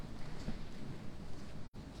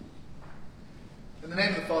In the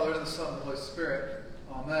name of the Father, and the Son, and the Holy Spirit.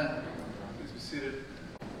 Amen. Please be seated.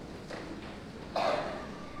 I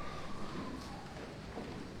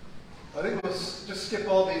think we'll just skip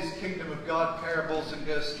all these Kingdom of God parables and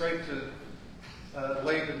go straight to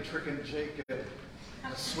Laban tricking Jacob,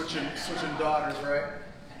 switching daughters, right?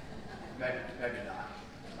 Maybe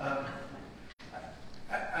not.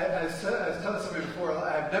 I was telling somebody before,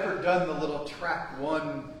 I've never done the little track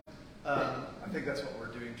one. I think that's what we're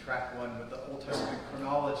doing, track one with the Old Testament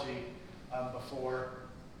chronology before,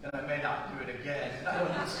 and I may not do it again.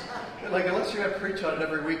 Unless you're going to preach on it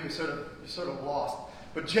every week, you're sort of lost.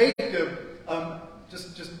 But Jacob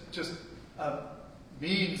just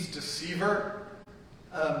means deceiver.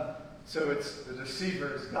 So it's the deceiver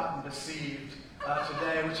has gotten deceived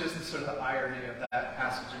today, which is the irony of that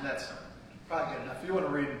passage, and that's probably good enough. If you want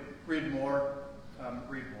to read more,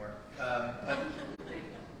 read more.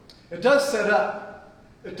 It does set up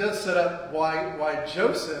why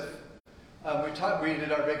Joseph. We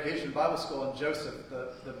did our vacation Bible school, and Joseph,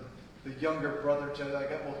 the younger brother, I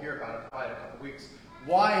guess we'll hear about it probably in a couple of weeks.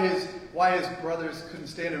 Why his brothers couldn't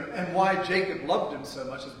stand him, and why Jacob loved him so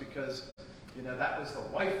much is because that was the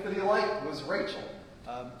wife that he liked was Rachel.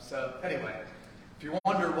 So anyway, if you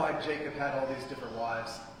wonder why Jacob had all these different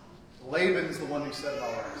wives, Laban's the one who set it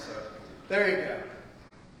all up. So there you go.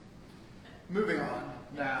 Moving on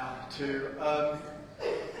now to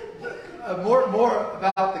more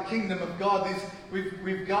about the kingdom of God.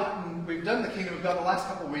 We've done the kingdom of God the last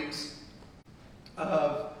couple of weeks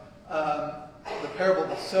of the parable of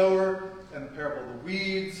the sower and the parable of the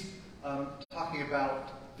weeds, talking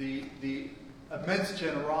about the immense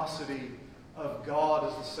generosity of God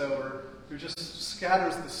as the sower, who just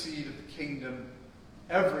scatters the seed of the kingdom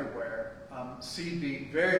everywhere. Seed being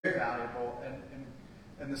very valuable,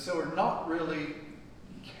 and the sower not really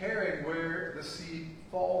caring where the seed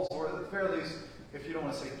falls, or at the very least, if you don't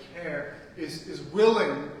want to say care, is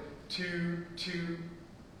willing to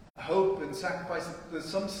hope and sacrifice that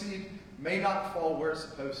some seed may not fall where it's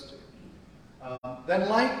supposed to. Then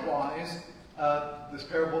likewise, this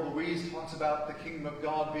parable of the weeds talks about the kingdom of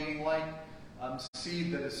God being like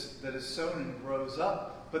seed that is sown and grows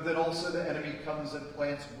up, but then also the enemy comes and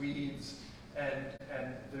plants weeds, and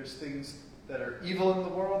there's things that are evil in the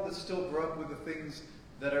world that still grow up with the things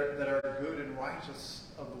that are good and righteous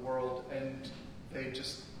of the world, and they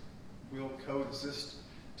just will coexist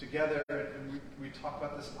together. And we talked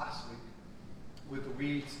about this last week with the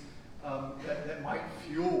weeds that might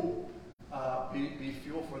be fuel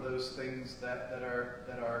for those things that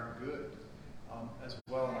are good as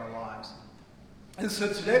well in our lives. And so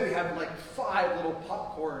today we have 5 little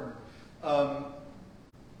popcorn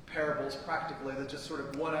parables, practically, that just sort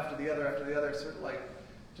of one after the other, sort of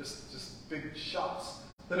just big shots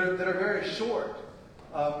that are very short.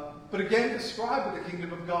 But again, describe what the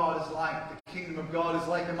kingdom of God is like. The kingdom of God is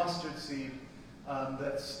like a mustard seed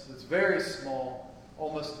that's very small,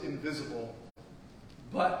 almost invisible,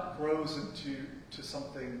 but grows into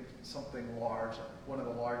something large, one of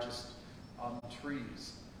the largest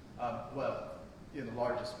trees. The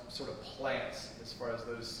largest sort of plants as far as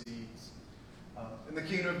those seeds. And the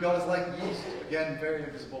kingdom of God is like yeast, again, very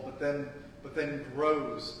invisible, but then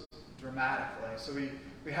grows dramatically. So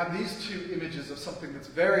we have these two images of something that's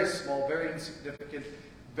very small, very insignificant,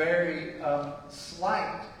 very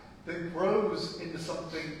slight, that grows into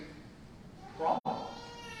something prominent,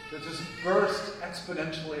 that just bursts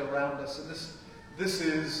exponentially around us. And this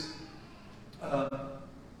is,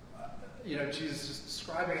 Jesus just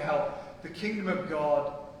describing how the kingdom of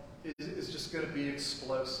God is just going to be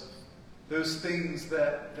explosive. Those things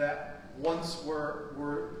that once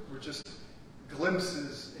were just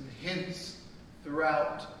glimpses and hints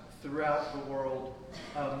throughout the world,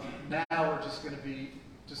 now are just going to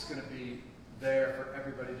be there for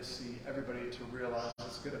everybody to see, everybody to realize.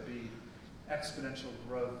 It's going to be exponential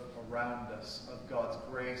growth around us of God's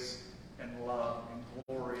grace and love and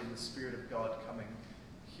glory and the Spirit of God coming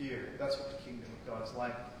here. That's what the kingdom of God is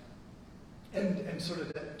like. And sort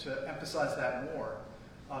of to emphasize that more,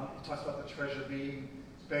 he talks about the treasure being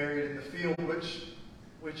buried in the field,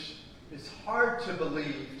 which is hard to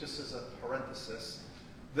believe, just as a parenthesis,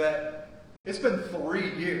 that it's been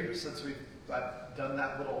 3 years since I've done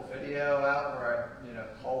that little video out where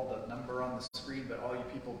I called the number on the screen, but all you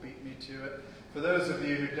people beat me to it. For those of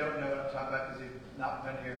you who don't know what I'm talking about because you've not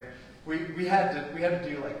been here, we had to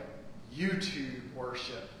do YouTube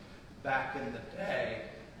worship back in the day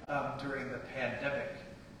during the pandemic,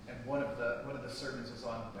 and one of the sermons was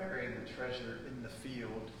on burying the treasure in the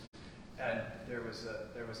field, and there was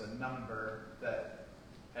a number that,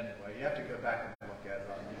 anyway, you have to go back and look at it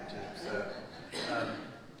on YouTube. So,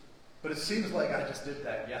 but But it seems like I just did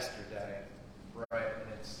that yesterday, right?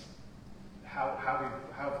 And it's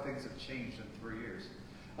how things have changed in 3 years.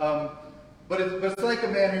 But it's like a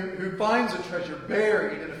man who finds a treasure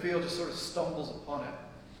buried in a field, just sort of stumbles upon it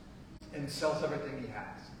and sells everything he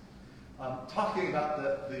has. Talking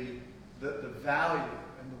about the value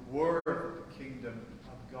and the worth of the kingdom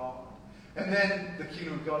of God. And then the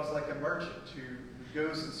kingdom of God is like a merchant who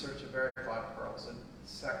goes in search of very fine pearls and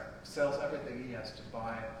sells everything he has to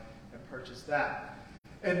buy and purchase that.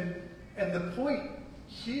 And the point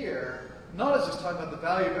here, not as just talking about the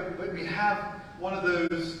value, but we have one of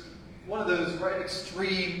those right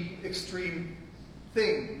extreme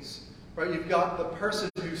things, right? You've got the person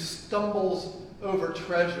who stumbles over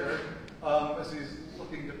treasure as he's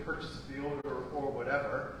looking to purchase a field or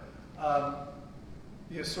whatever.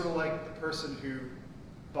 Sort of like the person who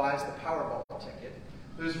buys the Powerball ticket.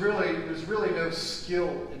 There's really no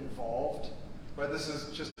skill involved, right? This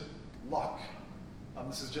is just luck.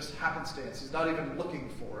 This is just happenstance. He's not even looking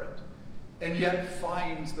for it, and yet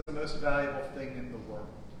finds the most valuable thing in the world.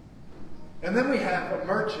 And then we have a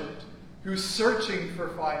merchant who's searching for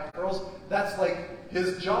fine pearls. That's like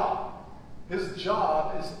his job. His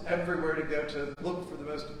job is everywhere to go to look for the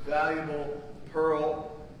most valuable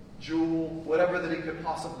pearl, jewel, whatever that he could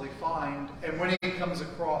possibly find. And when he comes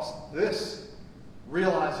across this,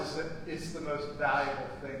 realizes that it's the most valuable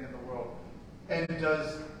thing in the world, and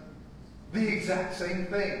does the exact same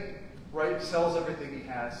thing, right? Sells everything he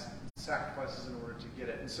has, sacrifices in order to get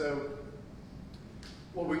it. And so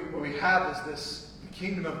what we have is this: the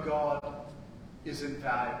kingdom of God is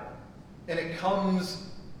invaluable. And it comes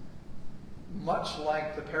much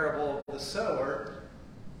like the parable of the sower.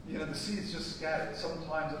 The seed's just scattered.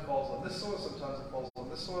 Sometimes it falls on this soil, sometimes it falls on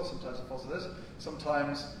this soil, sometimes it falls on this.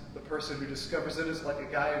 Sometimes the person who discovers it is like a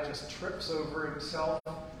guy who just trips over himself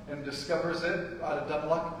and discovers it out of dumb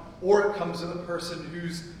luck. Or it comes to the person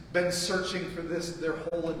who's been searching for this their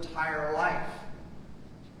whole entire life.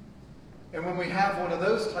 And when we have one of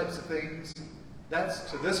those types of things,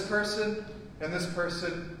 that's to this person and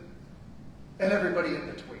everybody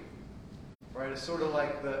in between. Right? It's sort of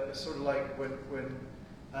like when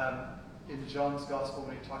in John's Gospel,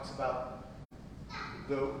 when he talks about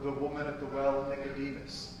the woman at the well,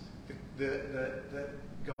 Nicodemus, that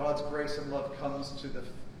God's grace and love comes to the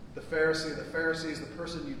Pharisee. The Pharisee is the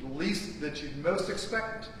person you'd most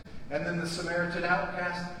expect, and then the Samaritan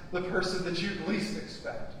outcast, the person that you'd least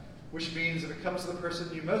expect. Which means if it comes to the person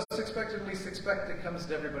you most expect and least expect, it comes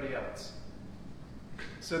to everybody else.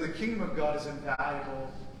 So the kingdom of God is invaluable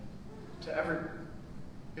to everyone.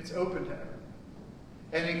 It's open to everyone.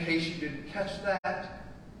 And in case you didn't catch that,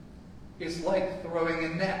 it's like throwing a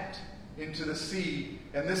net into the sea.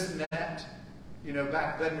 And this net,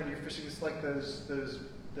 back then when you're fishing, it's like those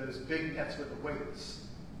big nets with the weights.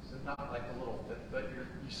 So not like a little bit, but you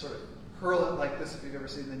sort of curl it like this if you've ever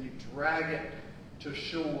seen, then you drag it to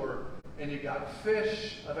shore. And you got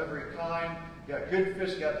fish of every kind. You got good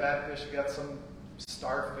fish, you got bad fish, you got some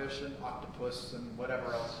starfish and octopus and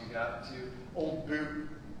whatever else you got too. Old boot,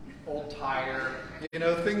 old tire,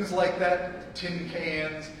 things like that, tin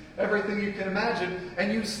cans, everything you can imagine,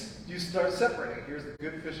 and you start separating. Here's the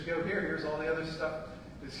good fish go here, here's all the other stuff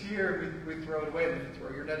is here, we throw it away, and then you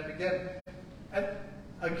throw your net in again. And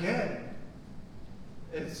again,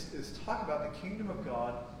 is talk about the kingdom of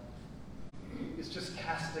God is just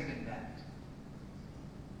casting a net.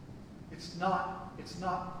 It's not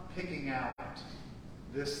picking out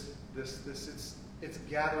this, it's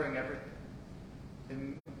gathering everything.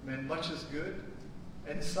 And much is good,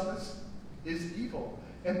 and some is evil.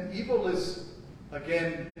 And evil is,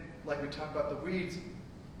 again, like we talk about the weeds,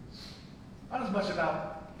 not as much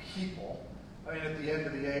about people. I mean, at the end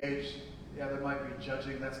of the age, there might be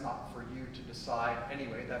judging. That's not for you to decide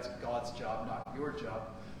anyway. That's God's job, not your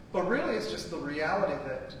job. But really, it's just the reality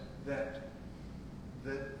that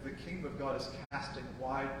the kingdom of God is casting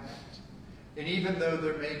wide net. And even though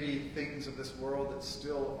there may be things of this world that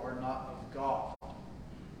still are not of God,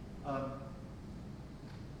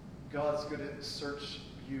 God's going to search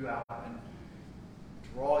you out and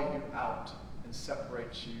draw you out and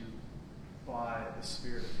separate you by the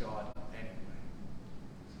Spirit of God anyway.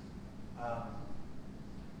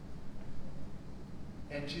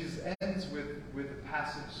 And Jesus ends with a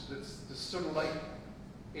passage that's sort of like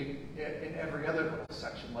in every other little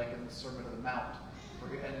section, like in the Sermon on the Mount,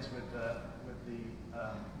 where he ends with the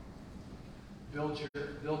build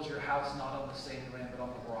your house not on the sandy land but on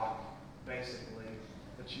the rock, basically,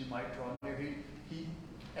 that you might draw near. He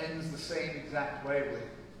ends the same exact way with,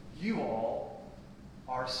 you all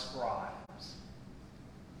are scribes.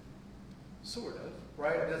 Sort of,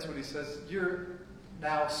 right? That's what he says.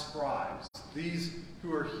 now scribes. These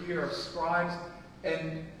who are here are scribes,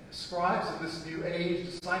 and scribes of this new age,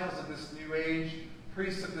 disciples of this new age,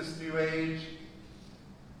 priests of this new age.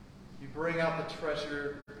 You bring out the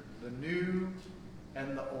treasure, the new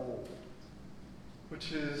and the old,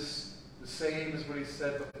 which is the same as what he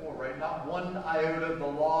said before, right? Not one iota of the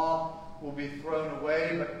law will be thrown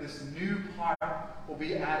away, but this new part will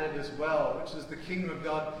be added as well, which is the kingdom of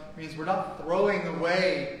God. Means we're not throwing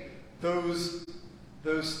away those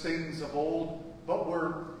things of old, but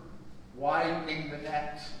we're widening the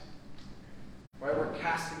net. Right? We're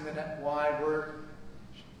casting the net wide. We're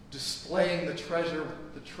displaying the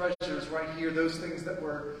treasures right here. Those things that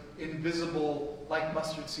were invisible like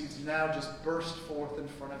mustard seeds now just burst forth in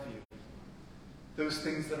front of you. Those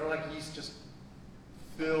things that are like yeast just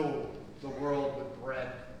fill the world with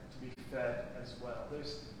bread to be fed as well.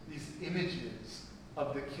 There's these images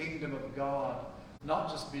of the kingdom of God,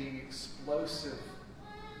 not just being explosive,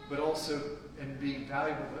 but also in being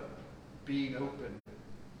valuable, but being open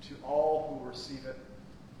to all who receive it.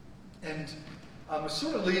 And it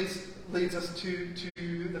sort of leads us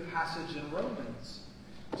to the passage in Romans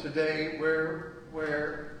today where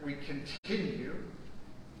we continue.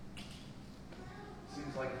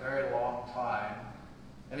 Seems like a very long time.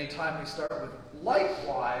 Anytime we start with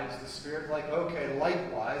likewise, the Spirit, like, okay,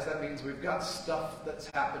 likewise, that means we've got stuff that's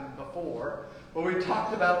happened before. But we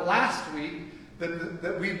talked about last week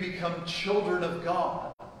that we've become children of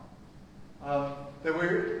God. That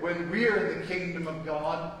when we are in the kingdom of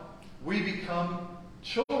God, we become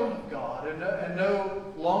children of God. And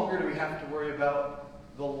no longer do we have to worry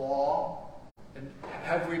about the law. And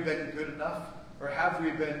have we been good enough? Or have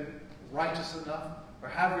we been righteous enough? Or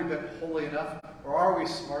have we been holy enough? Or are we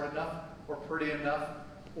smart enough? Or pretty enough?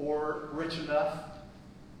 Or rich enough?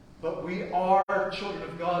 But we are children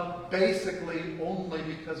of God basically only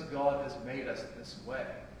because God has made us this way.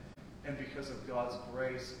 And because of God's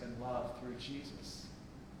grace and love through Jesus.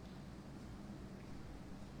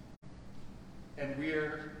 And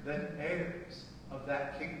we're then heirs of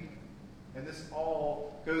that kingdom. And this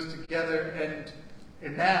all goes together.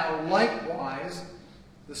 And now, likewise,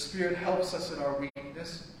 the Spirit helps us in our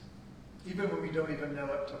weakness. Even when we don't even know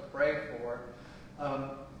what to pray for,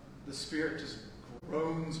 the Spirit just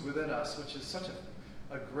groans within us, which is such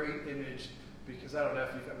a great image. Because I don't know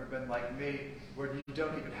if you've ever been like me, where you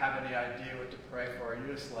don't even have any idea what to pray for.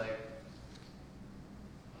 You're just like,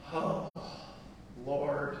 oh,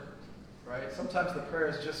 Lord. Right? Sometimes the prayer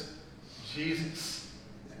is just, Jesus,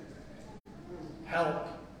 help.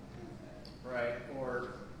 Right?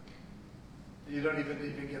 Or you don't even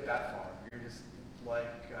get that far. You're just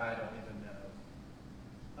like, I don't even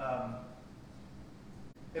know.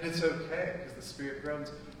 And it's okay, because the Spirit groans.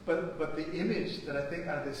 But the image that I think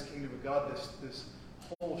out of this kingdom of God, this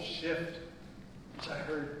whole shift, which I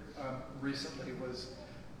heard recently, was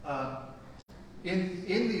in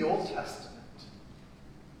the Old Testament,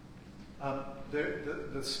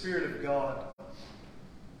 the Spirit of God,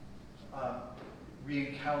 we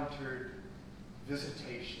encountered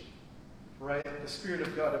visitation. Right? The Spirit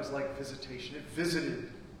of God, it was like visitation. It visited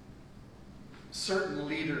certain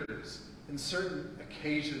leaders in certain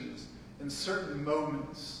occasions, in certain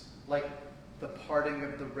moments, like the parting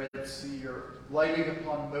of the Red Sea or lighting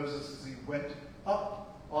upon Moses as he went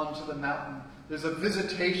up onto the mountain. There's a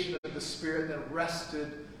visitation of the Spirit that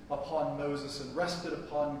rested upon Moses and rested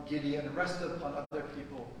upon Gideon and rested upon other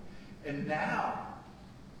people. And now,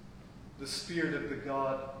 the Spirit of the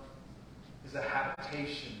God is a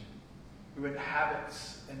habitation who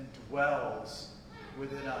inhabits and dwells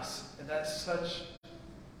within us. And that's such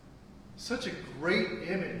a great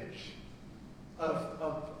image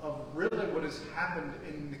of really what has happened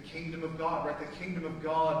in the kingdom of God, right? The kingdom of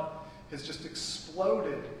God has just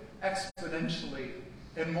exploded exponentially,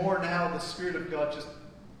 and more now the Spirit of God just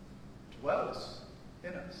dwells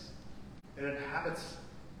in us. It inhabits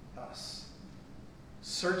us,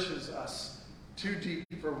 searches us too deep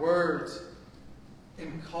for words,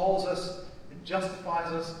 and calls us, and justifies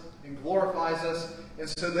us, and glorifies us, and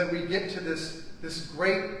so that we get to this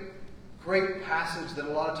great passage that a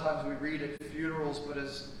lot of times we read at funerals, but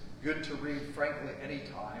is good to read, frankly, any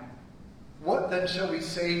time. What then shall we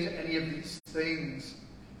say to any of these things?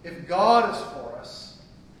 If God is for us,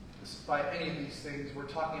 by any of these things, we're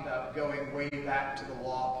talking about going way back to the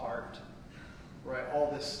law part. Right? All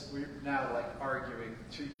this, we're now like arguing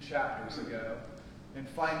 2 chapters ago, and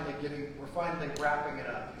we're finally wrapping it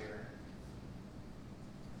up here.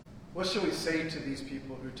 What shall we say to these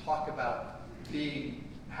people who talk about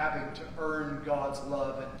having to earn God's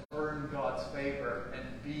love and to earn God's favor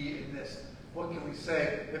and be in this? What can we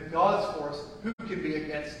say? If God's for us, who can be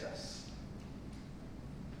against us?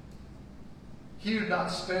 He who did not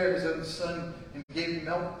spare his own Son and gave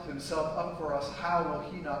himself up for us, how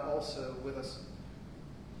will he not also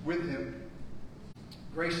with him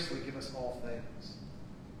graciously give us all things?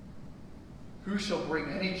 Who shall bring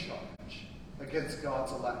any charge against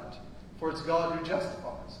God's elect? For it's God who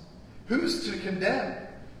justifies. Who's to condemn?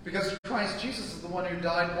 Because Christ Jesus is the one who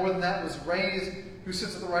died, more than that was raised, who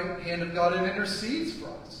sits at the right hand of God and intercedes for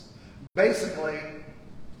us. Basically,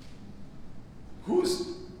 who's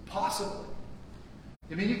possibly?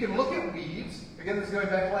 I mean, you can look at weeds. Again, this is going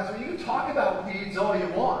back to last week. You can talk about weeds all you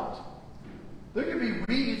want. There can be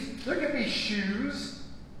weeds. There can be shoes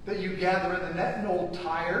that you gather in the net and old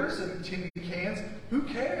tires and tin cans. Who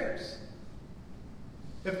cares?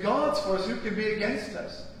 If God's for us, who can be against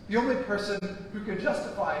us? The only person who can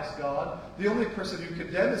justify is God. The only person who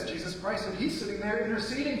condemns is Jesus Christ, and he's sitting there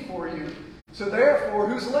interceding for you. So therefore,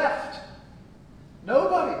 who's left?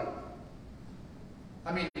 Nobody.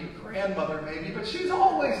 I mean, your grandmother maybe, but she's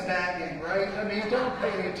always nagging, right? I mean, don't pay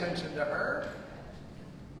any attention to her.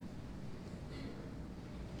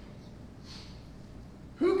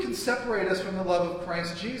 Who can separate us from the love of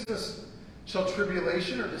Christ Jesus? Shall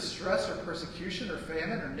tribulation or distress or persecution or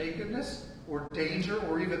famine or nakedness or danger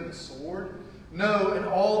or even the sword? No, in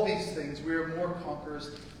all these things we are more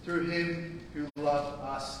conquerors through him who loved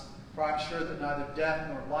us. For I am sure that neither death,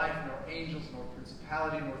 nor life, nor angels, nor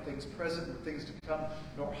principality, nor things present, nor things to come,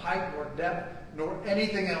 nor height, nor depth, nor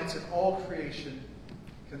anything else in all creation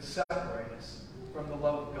can separate us from the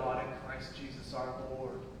love of God in Christ Jesus our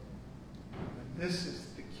Lord. And this is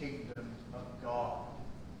the kingdom of God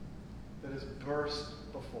that is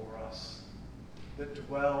burst before us, that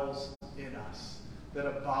dwells in us, that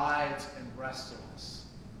abides and rests in us,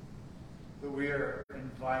 that we are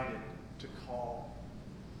invited to call.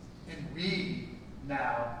 And we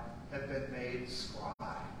now have been made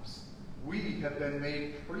scribes. We have been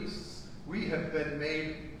made priests. We have been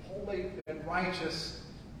made holy and righteous.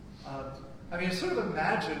 I mean, sort of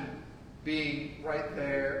imagine being right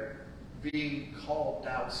there, being called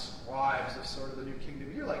now scribes of sort of the new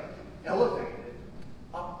kingdom. You're like elevated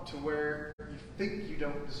up to where you think you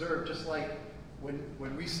don't deserve. Just like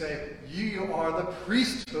when we say, you are the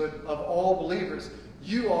priesthood of all believers.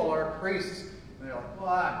 You all are priests. And they're like, well,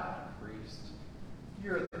 I'm not a priest.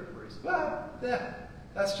 You're the priest. Well,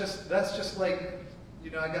 that's just like,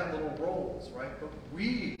 I got little roles, right? But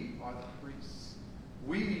we are the priests.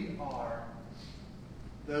 We are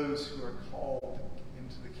those who are called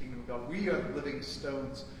into the kingdom of God. We are the living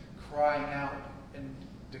stones crying out and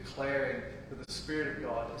declaring that the Spirit of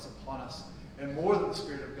God is upon us. And more than the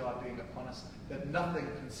Spirit of God being upon us, that nothing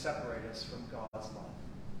can separate us from God's love.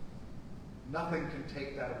 Nothing can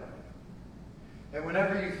take that away. And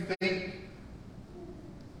whenever you think,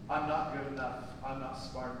 I'm not good enough, I'm not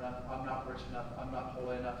smart enough, I'm not rich enough, I'm not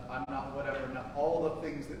holy enough, I'm not whatever enough, all the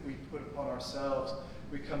things that we put upon ourselves,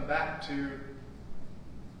 we come back to,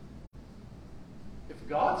 if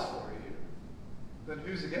God's for you, then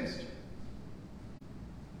who's against you?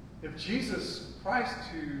 If Jesus Christ,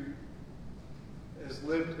 who has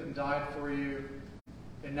lived and died for you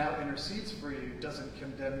and now intercedes for you, doesn't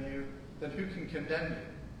condemn you, then who can condemn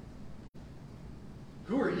you?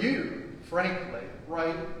 Who are you, frankly,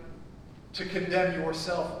 right, to condemn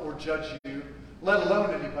yourself or judge you, let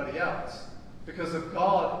alone anybody else? Because if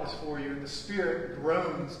God is for you and the Spirit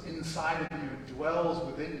groans inside of you and dwells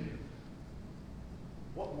within you,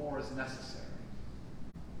 what more is necessary?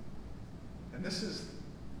 And this is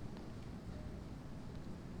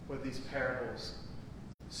what these parables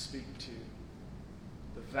speak to.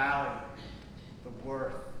 The value, the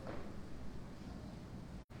worth,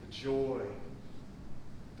 the joy,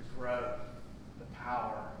 the growth, the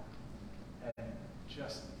power, and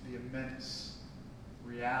just the immense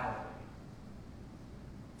reality.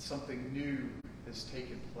 Something new has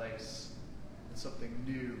taken place, and something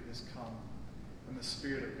new has come. And the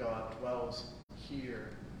Spirit of God dwells here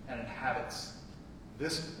and inhabits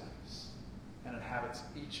this place and inhabits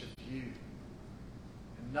each of you.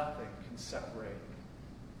 And nothing can separate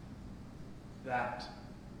that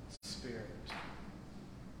Spirit,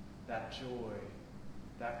 that joy,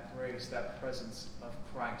 that grace, that presence of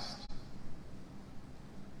Christ.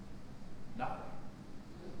 Nothing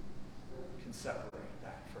can separate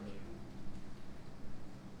that from you.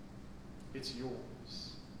 It's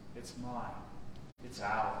yours. It's mine. It's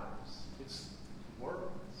ours. It's the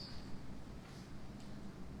world's.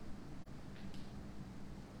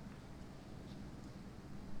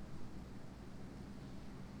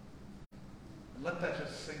 And let that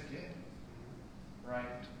just sink in, right?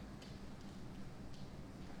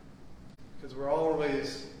 Because we're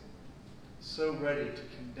always so ready to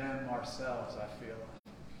condemn ourselves, I feel like.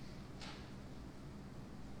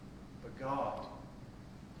 God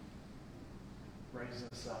raises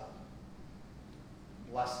us up,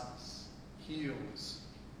 blesses, heals,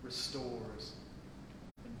 restores,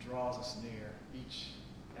 and draws us near each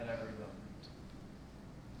and every moment.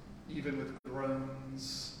 Even with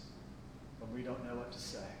groans when we don't know what to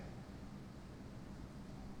say.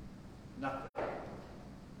 Nothing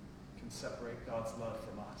can separate God's love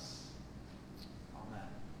from us. Amen.